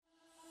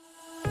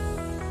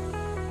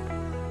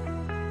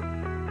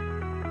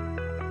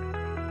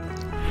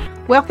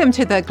Welcome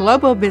to the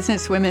Global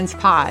Businesswomen's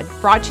Pod,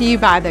 brought to you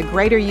by the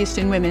Greater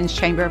Houston Women's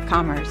Chamber of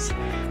Commerce.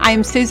 I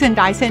am Susan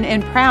Dyson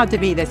and proud to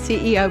be the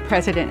CEO,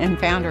 President, and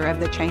founder of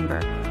the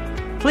Chamber.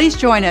 Please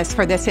join us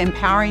for this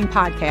empowering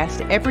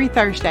podcast every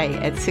Thursday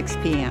at 6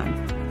 p.m.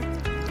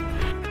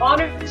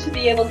 Honored to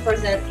be able to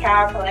present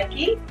KARA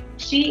Pelecky.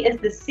 She is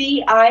the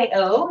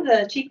CIO,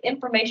 the Chief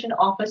Information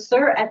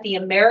Officer at the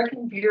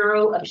American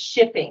Bureau of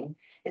Shipping.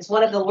 It's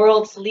one of the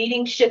world's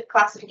leading ship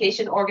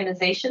classification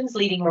organizations,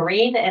 leading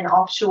marine and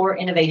offshore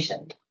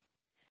innovation.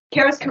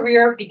 KARA's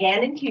career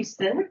began in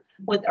Houston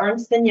with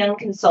Ernst & Young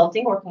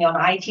Consulting, working on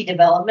IT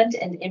development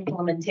and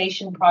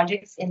implementation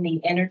projects in the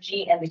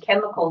energy and the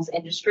chemicals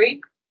industry.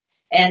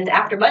 And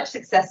after much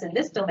success in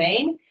this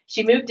domain,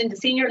 she moved into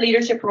senior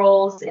leadership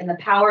roles in the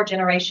power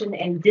generation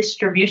and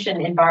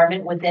distribution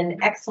environment within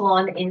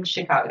Exelon in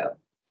Chicago.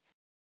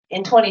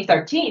 In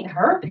 2013,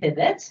 her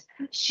pivot,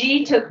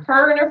 she took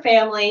her and her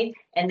family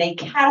and they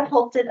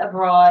catapulted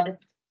abroad,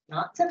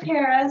 not to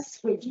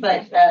Paris,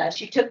 but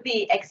she took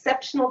the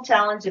exceptional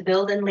challenge to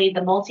build and lead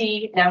the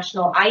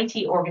multinational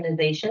IT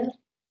organization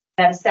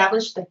that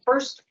established the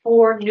first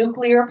 4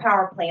 nuclear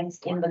power plants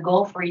in the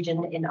Gulf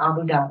region in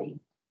Abu Dhabi.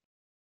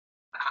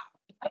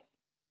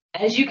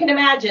 As you can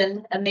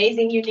imagine,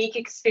 amazing, unique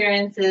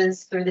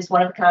experiences through this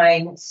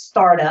one-of-a-kind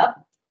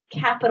startup,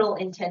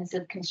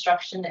 capital-intensive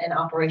construction and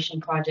operation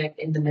project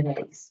in the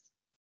Middle East.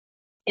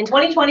 In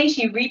 2020,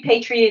 she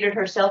repatriated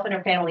herself and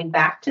her family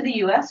back to the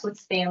U.S. with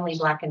Stanley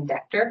Black &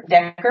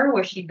 Decker,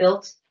 where she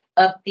built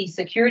up the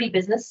security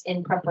business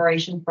in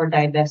preparation for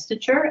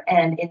divestiture.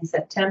 And in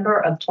September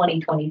of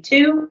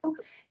 2022,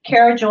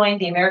 KARA joined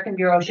the American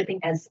Bureau of Shipping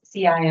as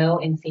CIO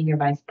and Senior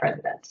Vice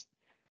President.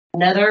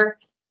 Another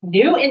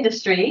new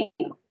industry,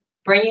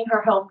 bringing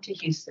her home to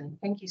Houston.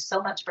 Thank you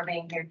so much for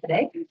being here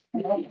today.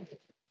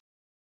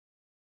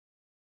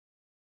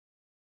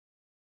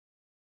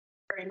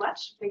 Very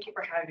much. Thank you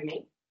for having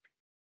me.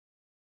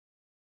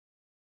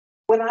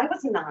 When I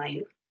was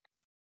 9,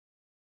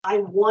 I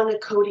won a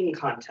coding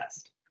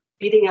contest,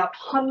 beating out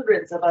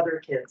hundreds of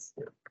other kids.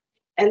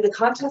 And the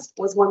contest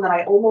was one that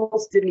I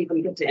almost didn't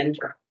even get to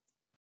enter.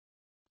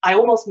 I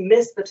almost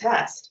missed the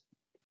test.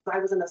 I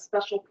was in a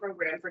special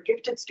program for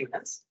gifted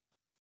students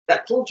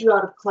that pulled you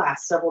out of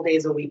class several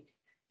days a week.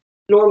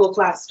 Normal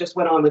class just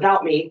went on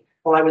without me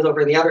while I was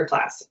over in the other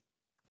class.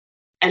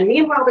 And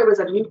meanwhile, there was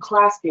a new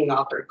class being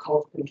offered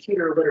called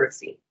computer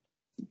literacy.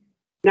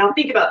 Now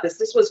think about this.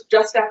 This was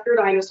just after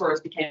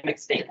dinosaurs became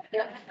extinct.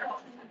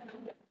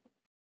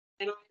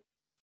 And I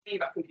think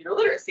about computer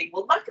literacy.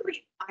 Well,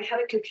 luckily, I had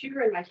a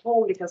computer in my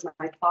home because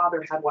my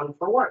father had one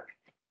for work.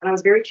 And I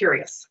was very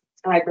curious.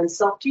 And I'd been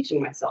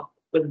self-teaching myself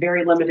with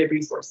very limited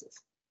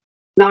resources.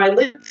 Now, I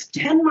lived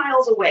 10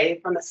 miles away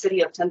from a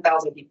city of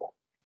 10,000 people.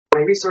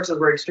 My resources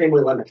were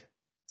extremely limited.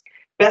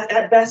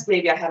 At best,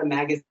 maybe I had a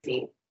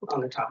magazine on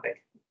the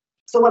topic.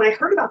 So when I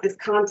heard about this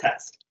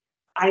contest,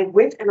 I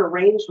went and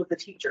arranged with the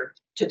teacher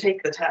to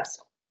take the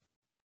test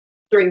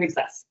during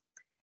recess.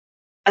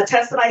 A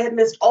test that I had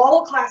missed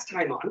all class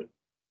time on.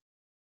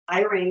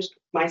 I arranged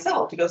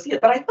myself to go see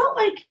it, but I felt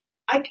like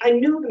I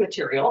knew the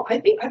material. I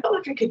felt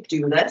like I could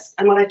do this.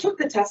 And when I took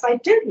the test, I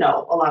did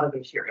know a lot of the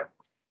material,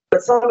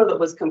 but some of it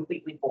was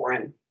completely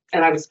foreign.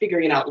 And I was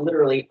figuring it out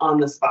literally on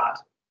the spot.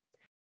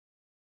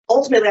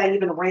 Ultimately, I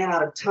even ran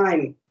out of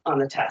time on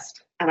the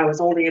test, and I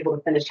was only able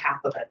to finish half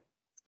of it.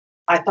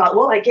 I thought,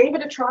 well, I gave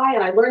it a try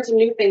and I learned some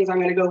new things I'm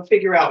going to go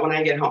figure out when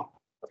I get home.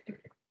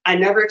 I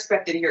never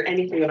expected to hear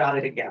anything about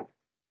it again.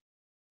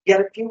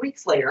 Yet a few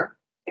weeks later,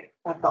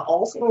 at the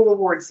all-school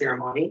award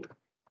ceremony,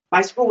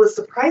 my school was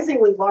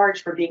surprisingly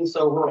large for being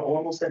so rural,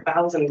 almost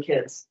 1,000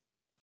 kids.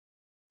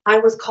 I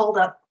was called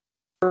up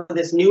for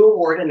this new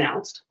award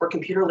announced for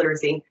computer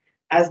literacy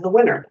as the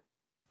winner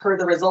per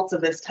the results of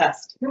this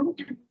test.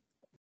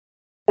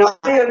 Now,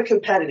 I am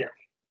competitive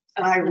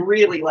and I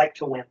really like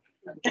to win.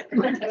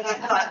 And I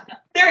thought,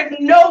 there is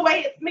no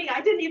way it's me.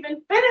 I didn't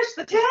even finish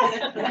the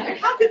test.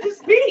 How could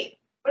this be?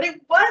 But it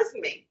was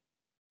me.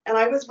 And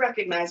I was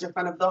recognized in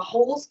front of the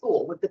whole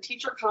school with the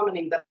teacher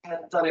commenting that I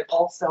had done it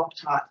all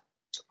self-taught.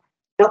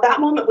 Now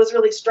that moment was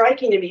really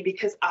striking to me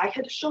because I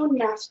had shown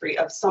mastery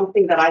of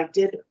something that I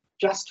did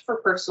just for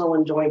personal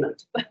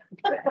enjoyment.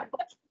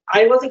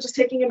 I wasn't just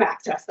taking a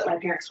math test that my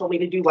parents told me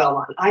to do well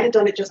on. I had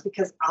done it just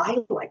because I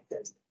liked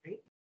it. Right?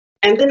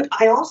 And then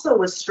I also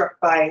was struck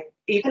by,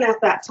 even at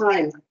that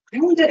time, I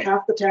only did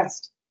half the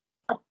test.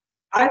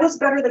 I was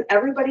better than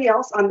everybody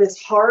else on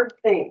this hard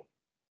thing.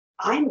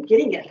 I'm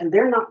getting it, and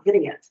they're not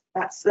getting it.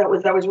 That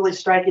was really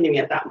striking to me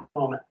at that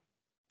moment.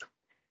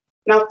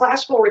 Now,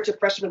 flash forward to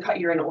freshman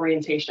year in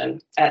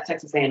orientation at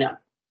Texas A&M.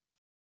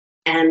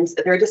 And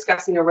they're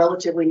discussing a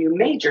relatively new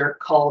major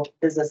called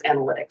business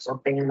analytics, or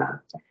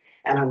BANA.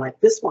 And I'm like,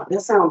 this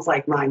sounds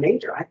like my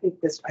major. I think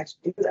I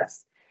should do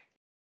this.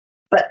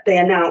 But they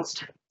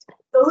announced,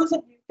 those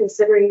of you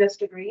considering this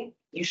degree,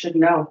 you should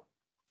know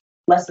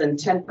less than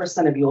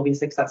 10% of you will be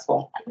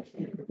successful.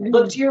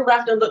 Look to your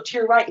left and look to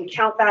your right and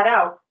count that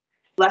out.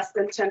 Less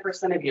than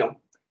 10% of you.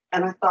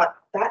 And I thought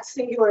that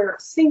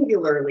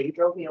singularly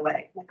drove me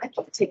away. Like, I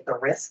can't take the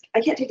risk.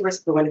 I can't take the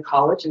risk of going to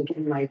college and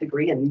getting my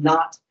degree and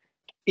not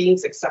being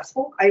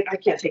successful. I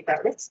can't take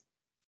that risk.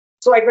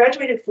 So I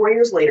graduated 4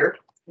 years later,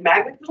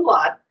 magna cum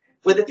laude,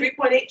 with a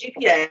 3.8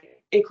 GPA,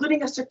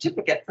 including a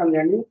certificate from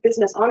their new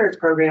business honors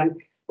program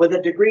with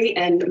a degree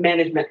in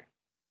management.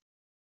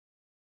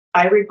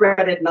 I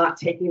regretted not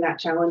taking that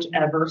challenge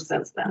ever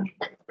since then,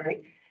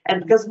 right?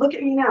 And because look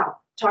at me now,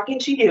 talking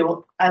to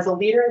you as a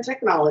leader in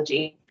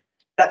technology,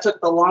 that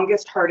took the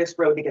longest, hardest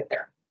road to get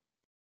there,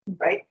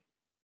 right?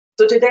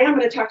 So today I'm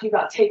going to talk to you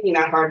about taking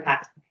that hard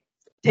path,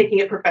 taking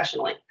it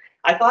professionally.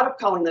 I thought of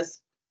calling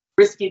this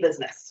risky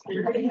business.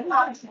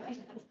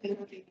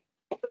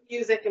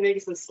 Music and maybe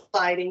some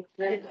sliding.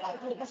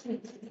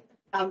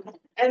 And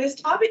this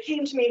topic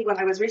came to me when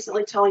I was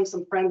recently telling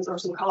some friends or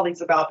some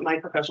colleagues about my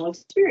professional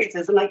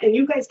experiences, and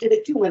you guys did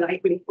it too when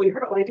you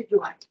heard about what I did.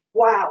 You're like,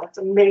 wow, that's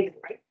amazing,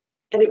 right?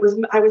 And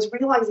I was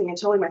realizing in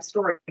telling my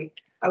story,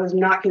 I was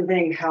not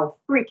conveying how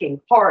freaking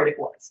hard it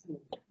was,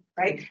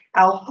 right?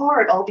 How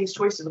hard all these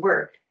choices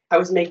were. I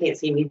was making it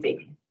seem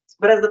easy.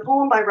 But as the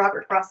poem by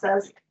Robert Frost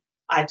says,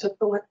 I took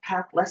the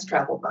path less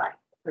traveled by,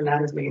 and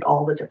that has made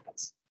all the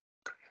difference.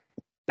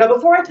 Now,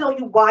 before I tell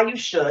you why you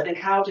should and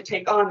how to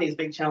take on these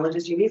big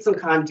challenges, you need some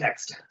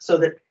context so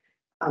that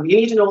you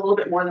need to know a little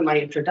bit more than my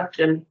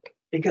introduction,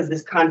 because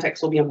this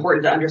context will be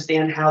important to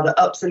understand how the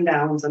ups and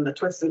downs and the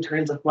twists and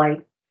turns of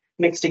life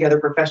mix together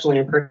professionally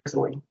and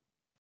personally.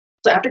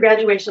 So after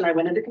graduation, I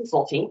went into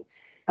consulting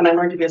and I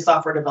learned to be a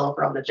software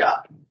developer on the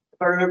job.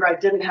 But remember, I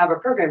didn't have a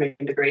programming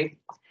degree.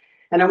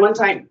 And at one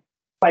time,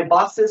 my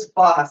boss's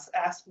boss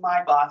asked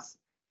my boss,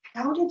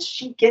 how did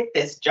she get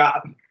this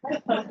job?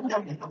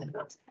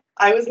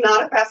 I was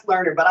not a fast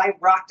learner, but I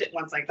rocked it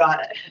once I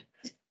got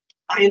it.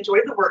 I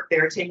enjoyed the work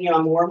there, taking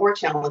on more and more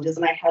challenges,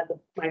 and I had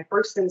my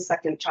first and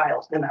second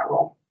child in that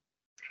role.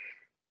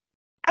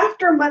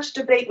 After much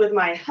debate with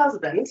my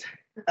husband,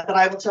 that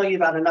I will tell you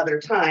about another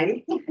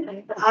time,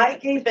 I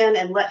gave in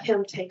and let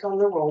him take on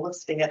the role of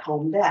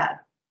stay-at-home dad.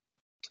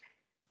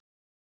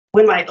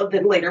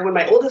 Then later, when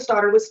my oldest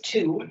daughter was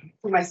 2,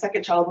 and my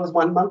second child was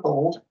 1 month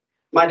old,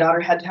 my daughter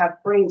had to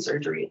have brain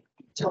surgery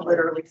to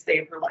literally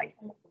save her life.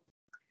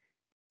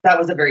 That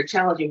was a very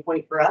challenging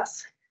point for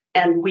us,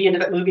 and we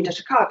ended up moving to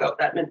Chicago.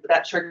 That meant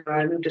that triggered when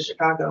I moved to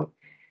Chicago,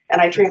 and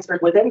I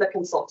transferred within the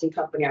consulting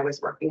company I was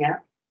working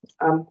at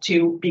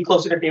to be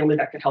closer to family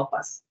that could help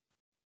us.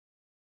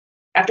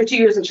 After 2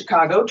 years in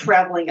Chicago,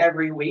 traveling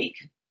every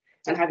week,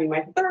 and having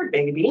my third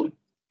baby,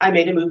 I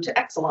made a move to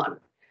Exelon,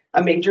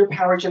 a major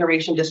power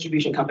generation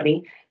distribution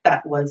company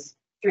that was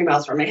 3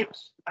 miles from my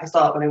house. I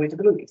saw it when I went to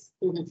the movies.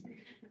 And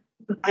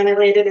I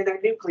landed in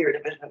their nuclear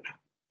division.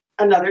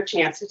 Another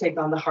chance to take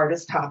on the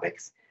hardest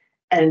topics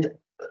and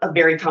a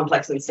very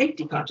complex and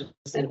safety conscious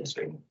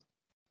industry.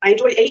 I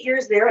enjoyed 8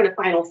 years there and a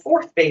final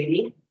 4th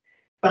baby,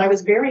 but I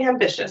was very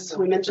ambitious.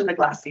 We mentioned the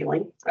glass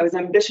ceiling. I was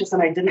ambitious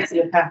and I didn't see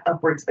a path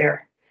upwards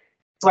there.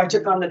 So I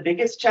took on the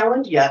biggest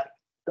challenge yet,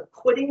 the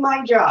quitting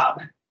my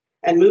job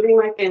and moving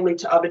my family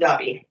to Abu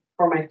Dhabi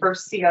for my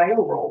first CIO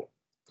role,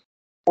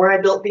 where I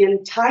built the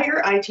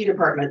entire IT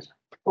department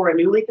for a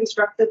newly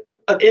constructed,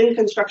 in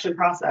construction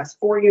process,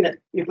 4-unit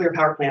nuclear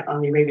power plant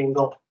on the Arabian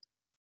Gulf.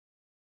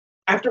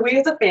 After we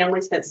as a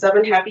family spent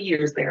 7 happy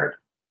years there,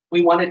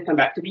 we wanted to come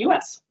back to the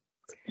US.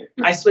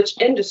 I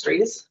switched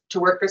industries to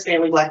work for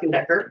Stanley Black &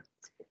 Decker,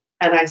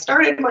 and I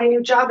started my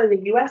new job in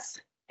the US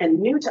and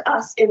new to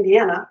us,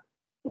 Indiana,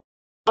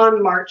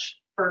 on March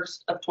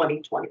 1st of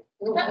 2020.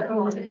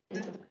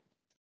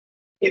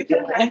 You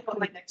can imagine what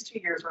my next 2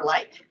 years were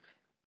like.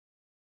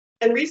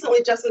 And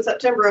recently, just in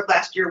September of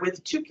last year,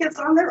 with 2 kids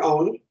on their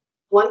own,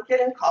 1 kid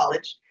in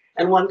college,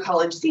 and 1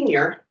 college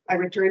senior, I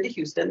returned to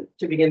Houston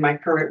to begin my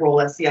current role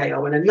as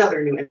CIO in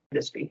another new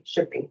industry,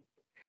 shipping.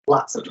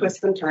 Lots of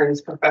twists and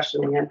turns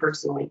professionally and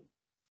personally.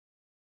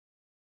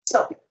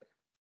 So,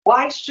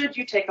 why should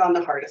you take on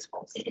the hardest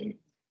roles?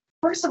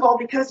 First of all,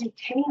 because you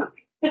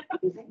can.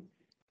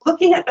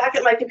 Looking back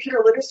at my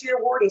computer literacy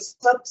award and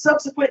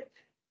subsequent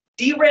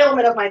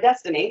derailment of my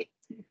destiny,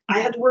 I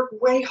had to work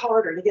way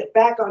harder to get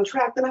back on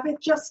track than if I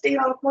just stayed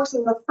on course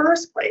in the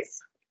first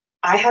place.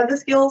 I had the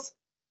skills,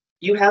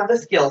 you have the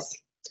skills.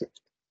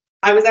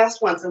 I was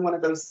asked once in one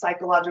of those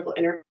psychological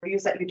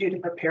interviews that you do to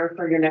prepare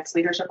for your next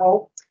leadership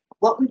role,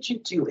 what would you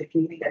do if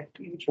you made a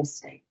huge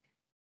mistake?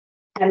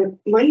 And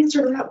my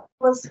answer to that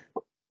was,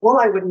 well,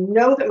 I would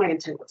know that my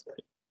intent was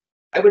good.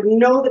 I would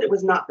know that it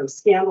was not from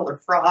scandal or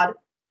fraud.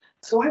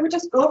 So I would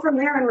just go from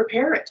there and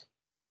repair it.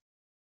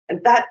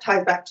 And that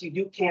ties back to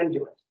you can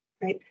do it,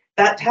 right?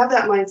 Have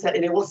that mindset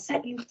and it will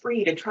set you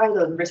free to try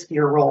those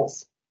riskier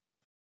roles.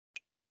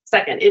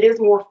 Second, it is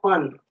more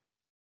fun.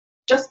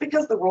 Just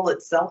because the role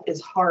itself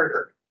is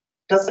harder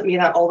doesn't mean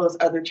that all those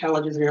other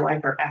challenges in your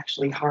life are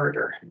actually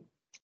harder.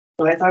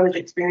 So as I was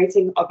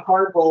experiencing a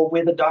hard role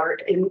with a daughter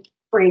in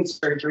brain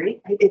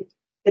surgery,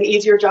 an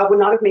easier job would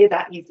not have made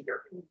that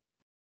easier.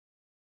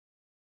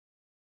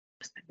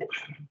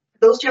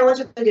 Those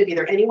challenges I did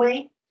either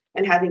anyway,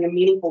 and having a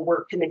meaningful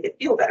work can make it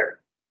feel better.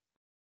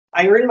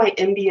 I earned my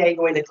MBA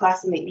going to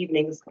class in the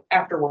evenings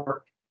after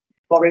work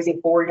while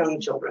raising 4 young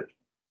children.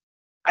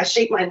 I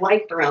shaped my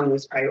life around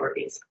those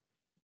priorities.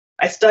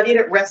 I studied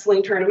at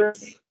wrestling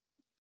tournaments.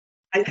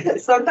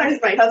 Sometimes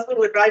my husband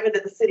would drive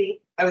into the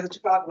city, I was in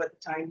Chicago at the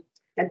time,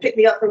 and pick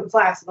me up from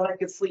class so that I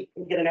could sleep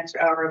and get an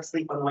extra hour of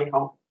sleep on the way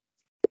home.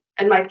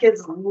 And my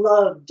kids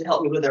loved to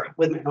help me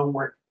with my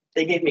homework.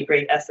 They gave me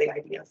great essay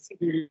ideas.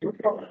 And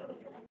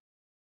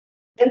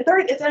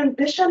third, it's an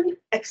ambition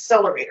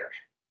accelerator.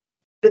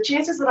 The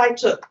chances that I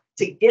took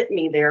to get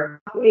me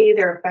there got me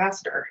there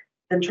faster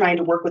than trying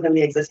to work within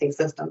the existing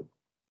system.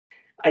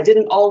 I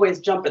didn't always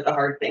jump at the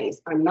hard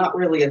things. I'm not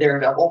really a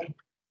daredevil.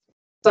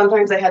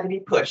 Sometimes I had to be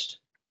pushed,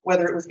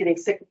 whether it was getting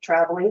sick of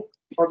traveling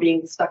or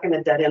being stuck in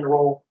a dead-end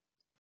role.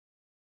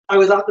 I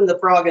was often the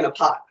frog in a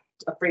pot,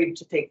 afraid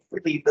to take the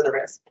lead for the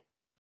risk.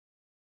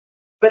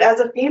 But as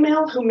a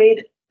female who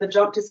made the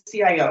jump to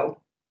CIO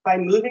by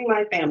moving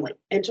my family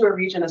into a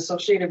region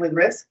associated with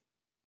risk,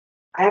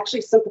 I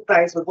actually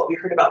sympathize with what we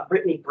heard about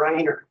Brittany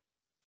Griner.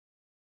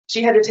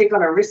 She had to take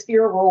on a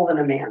riskier role than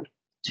a man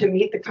to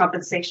meet the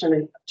compensation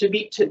and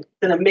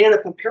than a man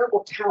of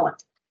comparable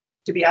talent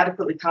to be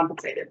adequately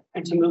compensated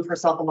and to move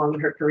herself along in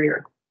her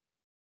career.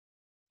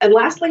 And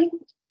lastly,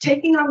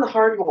 taking on the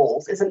hard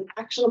roles is an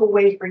actionable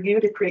way for you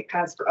to create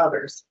paths for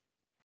others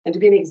and to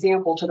be an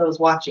example to those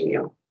watching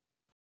you.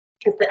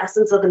 It's the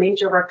essence of the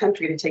nature of our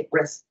country to take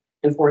risks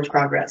and forge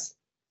progress.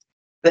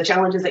 The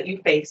challenges that you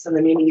face and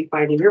the meaning you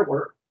find in your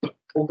work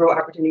will grow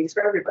opportunities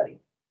for everybody.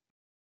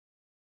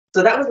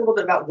 So that was a little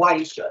bit about why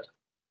you should.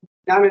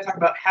 Now I'm going to talk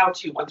about how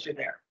to once you're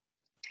there.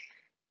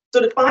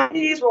 So to find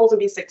these roles and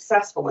be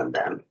successful in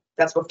them,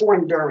 that's before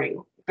and during,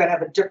 you've got to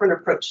have a different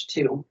approach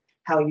to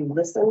how you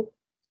listen,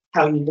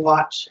 how you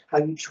watch, how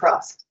you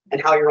trust,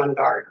 and how you're on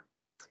guard.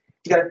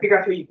 You got to figure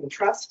out who you can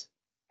trust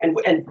and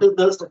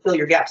those to fill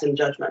your gaps in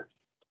judgment.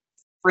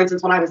 For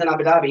instance, when I was in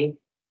Abu Dhabi,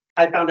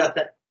 I found out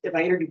that in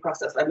my interview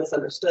process, I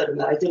misunderstood and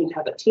that I didn't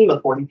have a team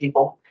of 40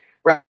 people,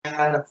 where I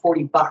had a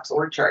 40-box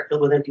org chart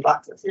filled with empty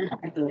boxes.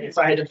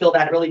 So I had to fill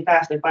that really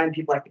fast and find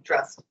people I could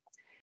trust.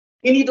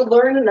 You need to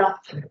learn enough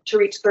to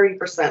reach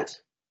 30%.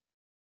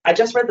 I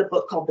just read the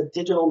book called The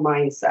Digital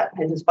Mindset,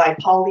 and it's by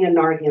Paul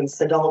Leonardi and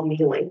Sadal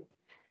Neely.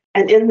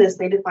 And in this,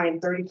 they define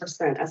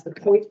 30% as the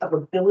point of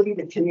ability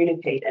to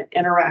communicate and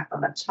interact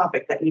on a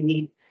topic that you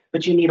need,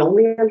 but you need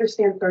only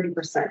understand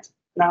 30%,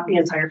 not the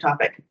entire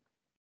topic.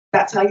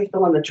 That's how you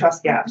fill in the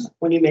trust gaps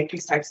when you make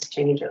these types of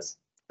changes.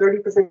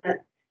 30%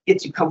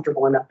 gets you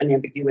comfortable enough in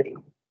ambiguity.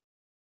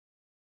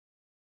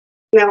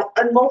 Now,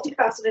 a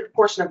multifaceted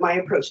portion of my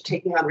approach to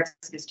taking on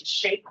risk is to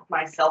shape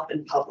myself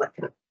in public.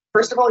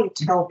 First of all, you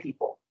tell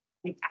people,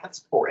 you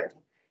ask for it.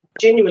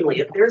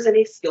 Genuinely, if there's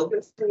any skill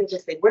concern, they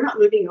just say, we're not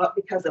moving you up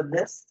because of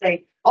this.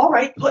 Say, all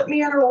right, put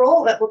me in a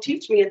role that will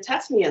teach me and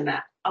test me in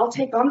that. I'll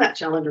take on that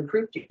challenge and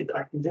prove to you that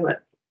I can do it.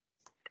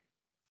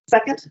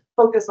 Second,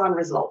 focus on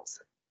results.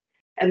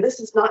 And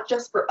this is not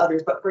just for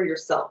others, but for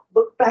yourself.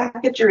 Look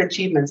back at your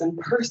achievements and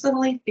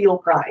personally feel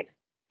pride.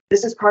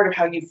 This is part of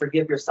how you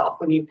forgive yourself.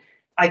 When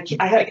I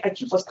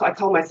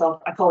call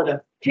it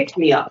a pick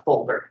me up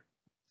folder.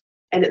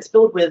 And it's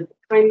filled with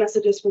kind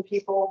messages from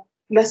people,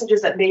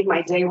 messages that made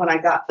my day when I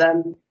got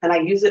them, and I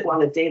use it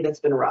on a day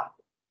that's been rough.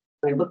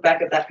 And I look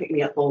back at that pick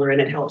me up folder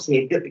and it helps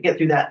me get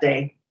through that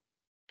day.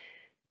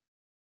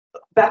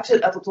 Back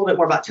to a little bit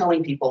more about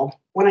telling people.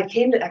 When I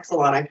came to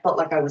Exelon, I felt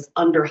like I was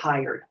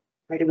underhired.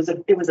 Right?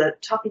 It was a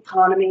tough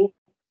economy,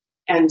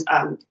 and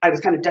I was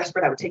kind of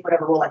desperate. I would take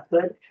whatever role I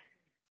could.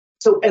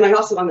 So, and I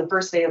also, on the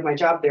first day of my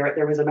job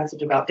there was a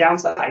message about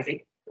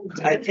downsizing.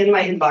 In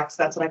my inbox,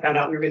 that's when I found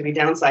out we were going to be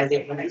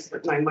downsizing for the next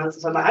 9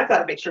 months. So I'm like, I've got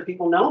to make sure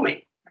people know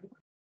me.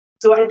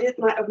 So I did.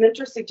 My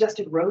mentor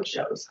suggested road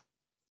shows.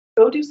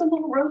 Go do some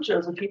little road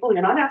shows with people.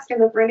 You're not asking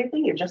them for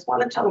anything. You just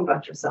want to tell them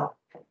about yourself.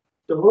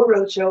 Do a little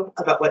road show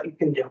about what you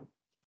can do.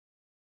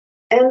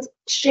 And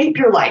shape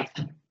your life.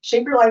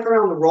 Shape your life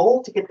around the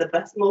role to get the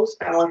most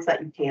balance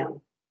that you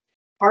can.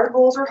 Hard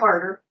roles are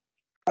harder,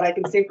 but I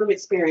can say from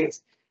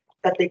experience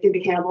that they can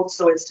be handled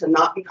so as to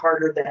not be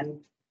harder than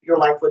your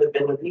life would have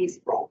been with an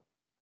easy role.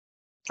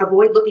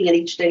 Avoid looking at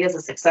each day as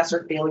a success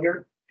or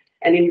failure,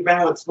 and in your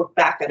balance, look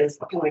back at it as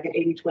kind of like an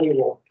 80-20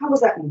 rule. How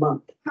was that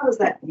month? How was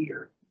that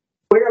year?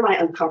 Where am I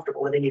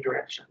uncomfortable in any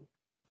direction?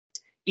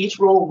 Each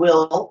role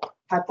will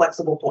have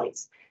flexible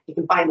points. You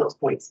can find those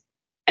points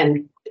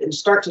and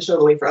start to show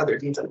the way for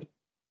others even.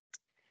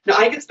 Now,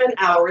 I could spend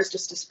hours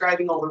just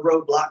describing all the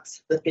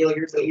roadblocks, the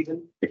failures, and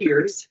even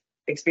fears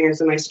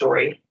experienced in my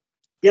story,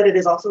 yet it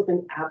has also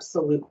been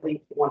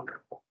absolutely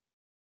wonderful.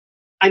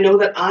 I know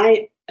that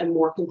I am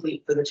more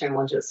complete for the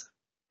challenges,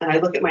 and I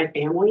look at my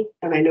family,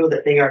 and I know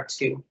that they are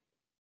too.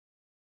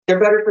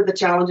 They're better for the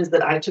challenges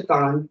that I took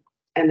on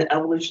and the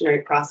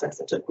evolutionary process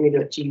it took me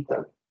to achieve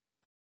them.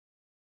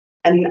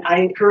 And I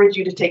encourage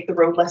you to take the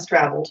road less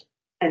traveled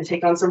and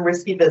take on some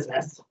risky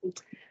business.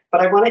 But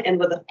I want to end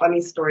with a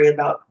funny story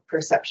about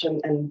perception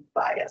and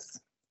bias.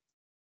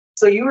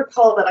 So you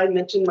recall that I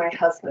mentioned my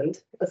husband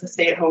was a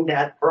stay-at-home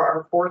dad for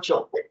our 4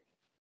 children.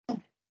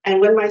 And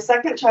when my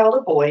second child,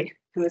 a boy,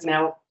 who is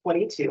now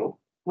 22,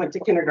 went to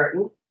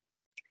kindergarten.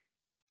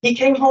 He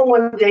came home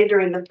one day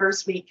during the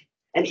first week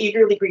and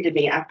eagerly greeted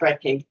me after I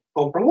came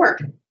home from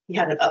work. He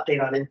had an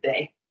update on his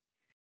day.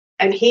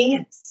 And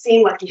he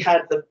seemed like he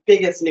had the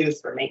biggest news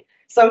for me,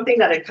 something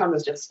that had come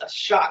as just a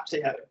shock to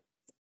him.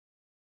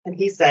 And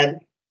he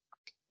said,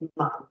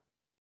 "Mom,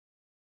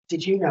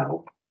 did you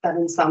know that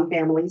in some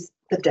families,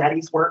 the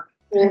daddies work?"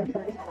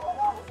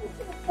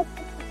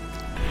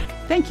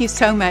 Thank you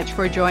so much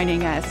for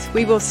joining us.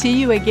 We will see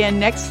you again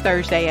next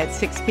Thursday at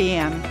 6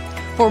 p.m.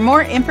 For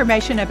more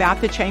information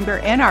about the Chamber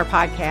and our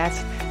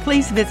podcast,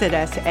 please visit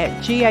us at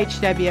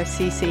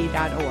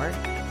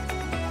GHWCC.org.